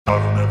I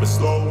don't ever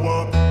slow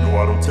up,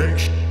 no I don't take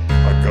shit.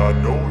 I got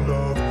no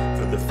love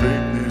for the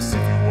fakeness.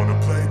 If you wanna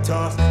play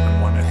tough and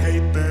wanna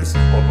hate this,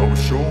 I'll always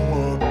show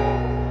up.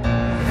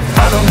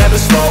 I don't ever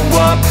slow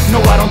up,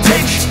 no I don't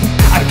take shit.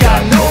 I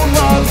got no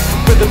love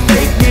for the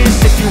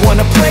fakeness. If you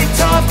wanna play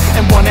tough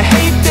and wanna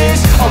hate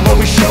this, I'll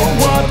always show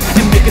up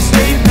and make a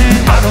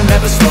statement. I don't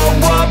ever slow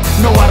up,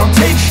 no I don't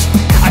take shit.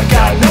 I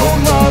got no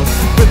love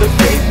for the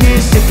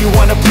fakeness. If you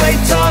wanna play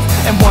tough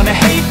and wanna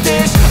hate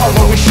this, I'll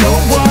always show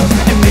up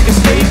and make a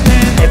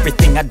statement.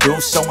 Everything I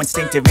do so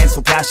instinctive and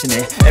so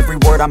passionate. Every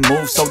word I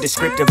move so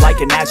descriptive like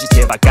an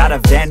adjective. I got a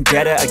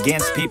vendetta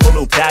against people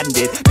who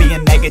patented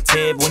being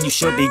negative when you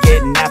should be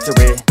getting after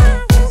it.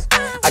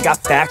 I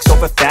got facts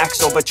over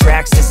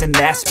tracks, this and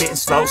that. Spitting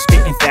slow,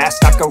 spitting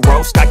fast. I could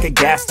roast, I could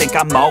gas. Think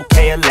I'm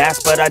okay at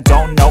last, but I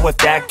don't know if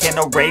that can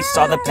erase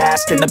all the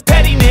past. And the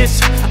pettiness,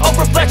 a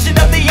reflection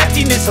of the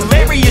emptiness.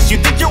 Hilarious, you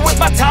think you're worth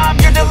my time,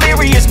 you're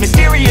delirious.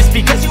 Mysterious,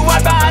 because you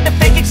hide behind a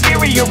fake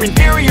exterior.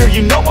 Inferior,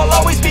 you know I'll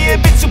always be a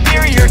bit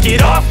superior.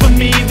 Get off of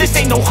me, this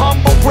ain't no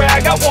humble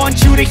brag. I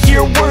want you to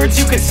hear words,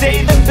 you can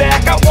say them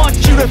back. I want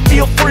you to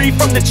feel free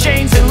from the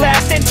chains that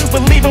last, and to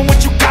believe in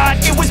what you got,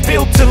 it was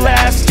built to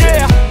last,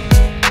 yeah.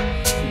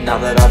 Now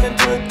that I've been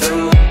put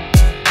through,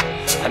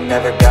 I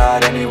never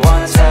got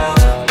anyone's help.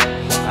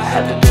 I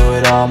had to do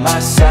it all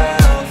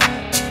myself.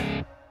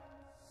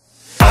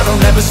 I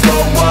don't ever slow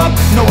up,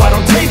 no I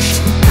don't take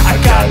shit. I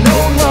got no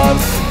love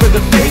for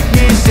the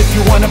fakeness. If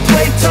you wanna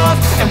play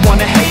tough and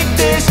wanna hate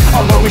this,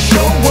 I'll always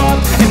show up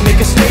and make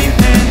a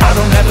statement. I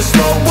don't ever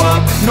slow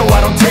up, no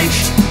I don't take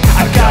shit.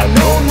 I got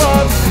no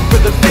love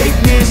for the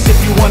fakeness. If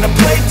you wanna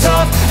play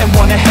tough and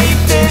wanna hate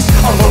this,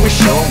 I'll always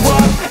show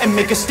up and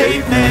make a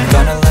statement.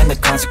 Gonna learn the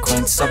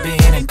consequence of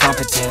being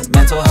incompetent.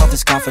 Mental health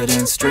is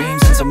confidence,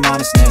 dreams and some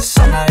honestness.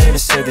 I'm not here to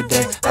save the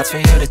day, that's for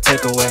you to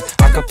take away.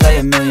 I could play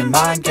a million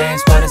mind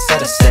games, but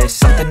instead I say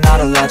something not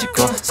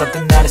illogical,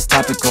 something that is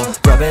topical.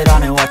 Rub it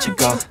on and watch it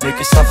go, make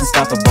yourself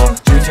unstoppable.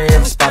 Dreams are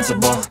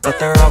irresponsible, but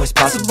they're always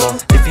possible.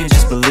 If you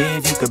just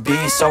believe, you could be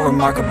so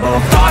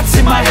remarkable. Thoughts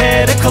in my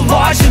head, a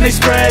collage and they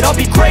spread. I'll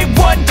be great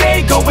one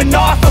day, going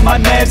off of my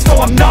meds. No,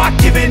 I'm not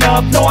giving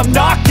up, no, I'm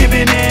not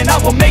giving in. I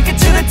will make it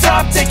to the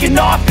top, taking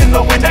off in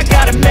the wind. I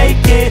gotta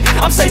make it,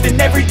 I'm saving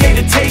every day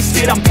to taste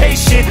it. I'm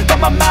patient, but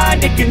my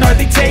mind, it can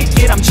hardly take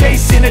it. I'm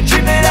chasing a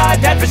dream that I've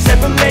had for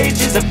several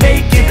ages. A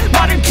vacant,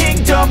 modern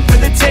kingdom for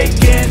the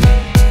taking.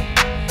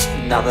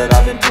 Now that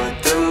I've been put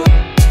through,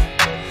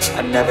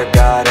 I never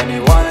got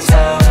anyone's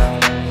help.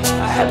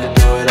 I had to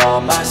do it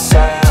all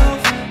myself.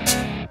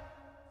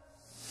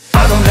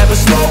 I don't ever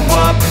slow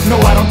up, no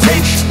I don't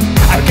take shit.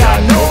 I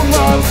got no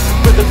love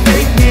for the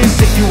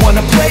fakeness. If you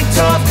wanna play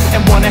tough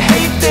and wanna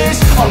hate this,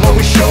 I'll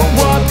always show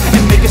up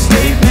and make a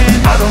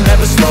statement. I don't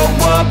ever slow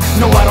up,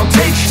 no I don't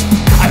take shit.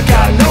 I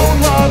got no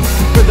love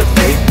for the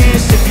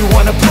fakeness. If you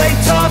wanna play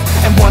tough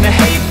and wanna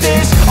hate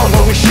this, I'll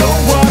always show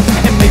up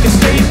and make a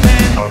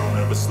statement. I don't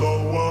ever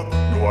slow up,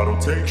 no I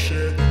don't take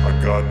shit. I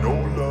got no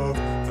love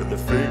for the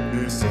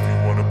fakeness. If you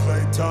wanna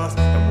play tough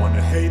and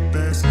wanna hate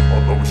this,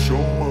 I'll always show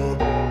up.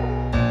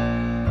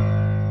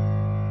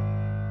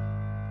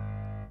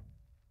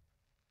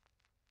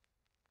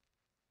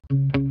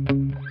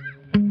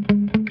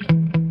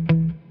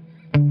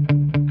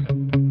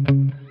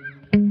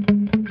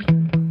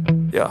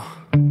 Yeah.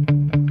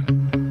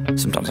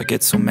 Sometimes I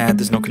get so mad,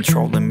 there's no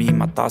controlling me.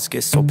 My thoughts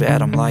get so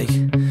bad, I'm like,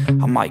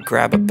 I might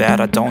grab a bat,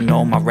 I don't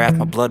know. My wrath,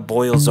 my blood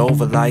boils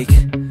over like,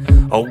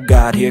 oh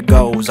God, here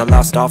goes. I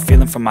lost all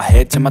feeling from my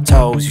head to my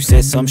toes. You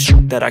said some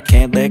shit that I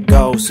can't let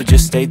go, so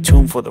just stay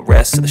tuned for the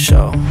rest of the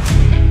show.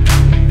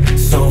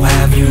 So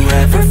have you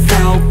ever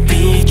felt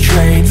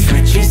betrayed?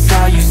 Switches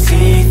how you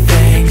see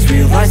things,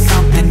 realize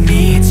something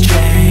needs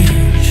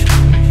change.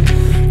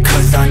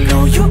 Cause I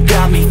know you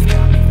got me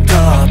f***ed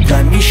up.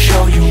 Let me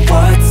show you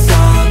what's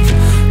up,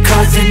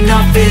 cause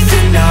enough is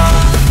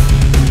enough.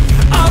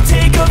 I'll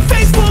take a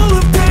face full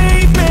of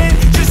pavement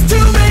just to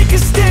make a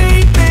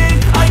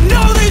statement. I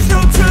know there's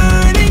no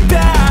turning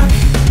back.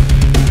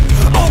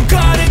 Oh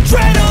God,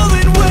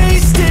 adrenaline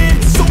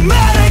wasted, so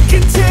mad I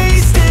can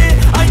taste it.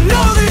 I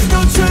know there's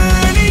no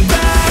turning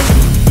back.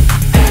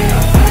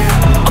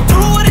 I'll do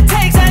what it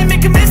takes, I ain't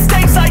making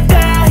mistakes like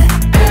that.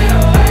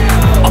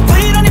 I'll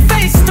bleed on your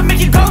face to make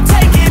you go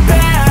take it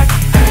back.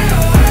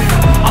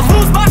 I'll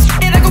lose my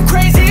shit, I go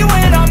crazy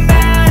when I'm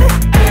mad.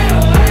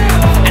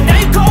 And now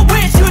you go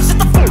wish you would shut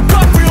the fuck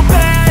up real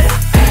bad.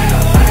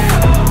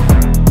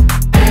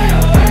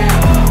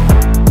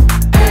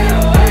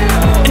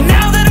 And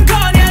now that I'm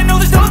gone, yeah, I know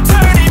there's no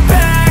turning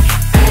back.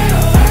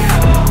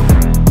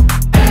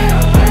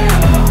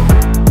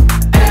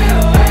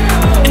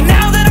 And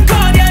now that I'm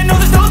gone, yeah, I know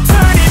there's no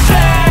turning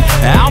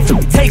back. I'll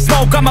take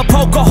smoke, I'ma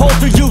poke a hole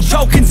through you,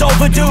 choking's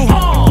overdue.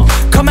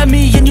 Come at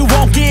me and you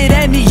won't get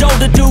any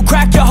older, dude.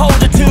 Crack your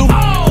holder too.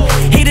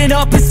 Heating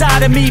up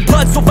inside of me,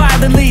 blood so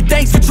violently.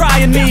 Thanks for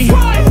trying me.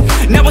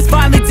 Now it's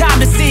finally time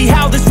to see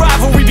how this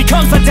rivalry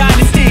becomes my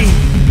dynasty.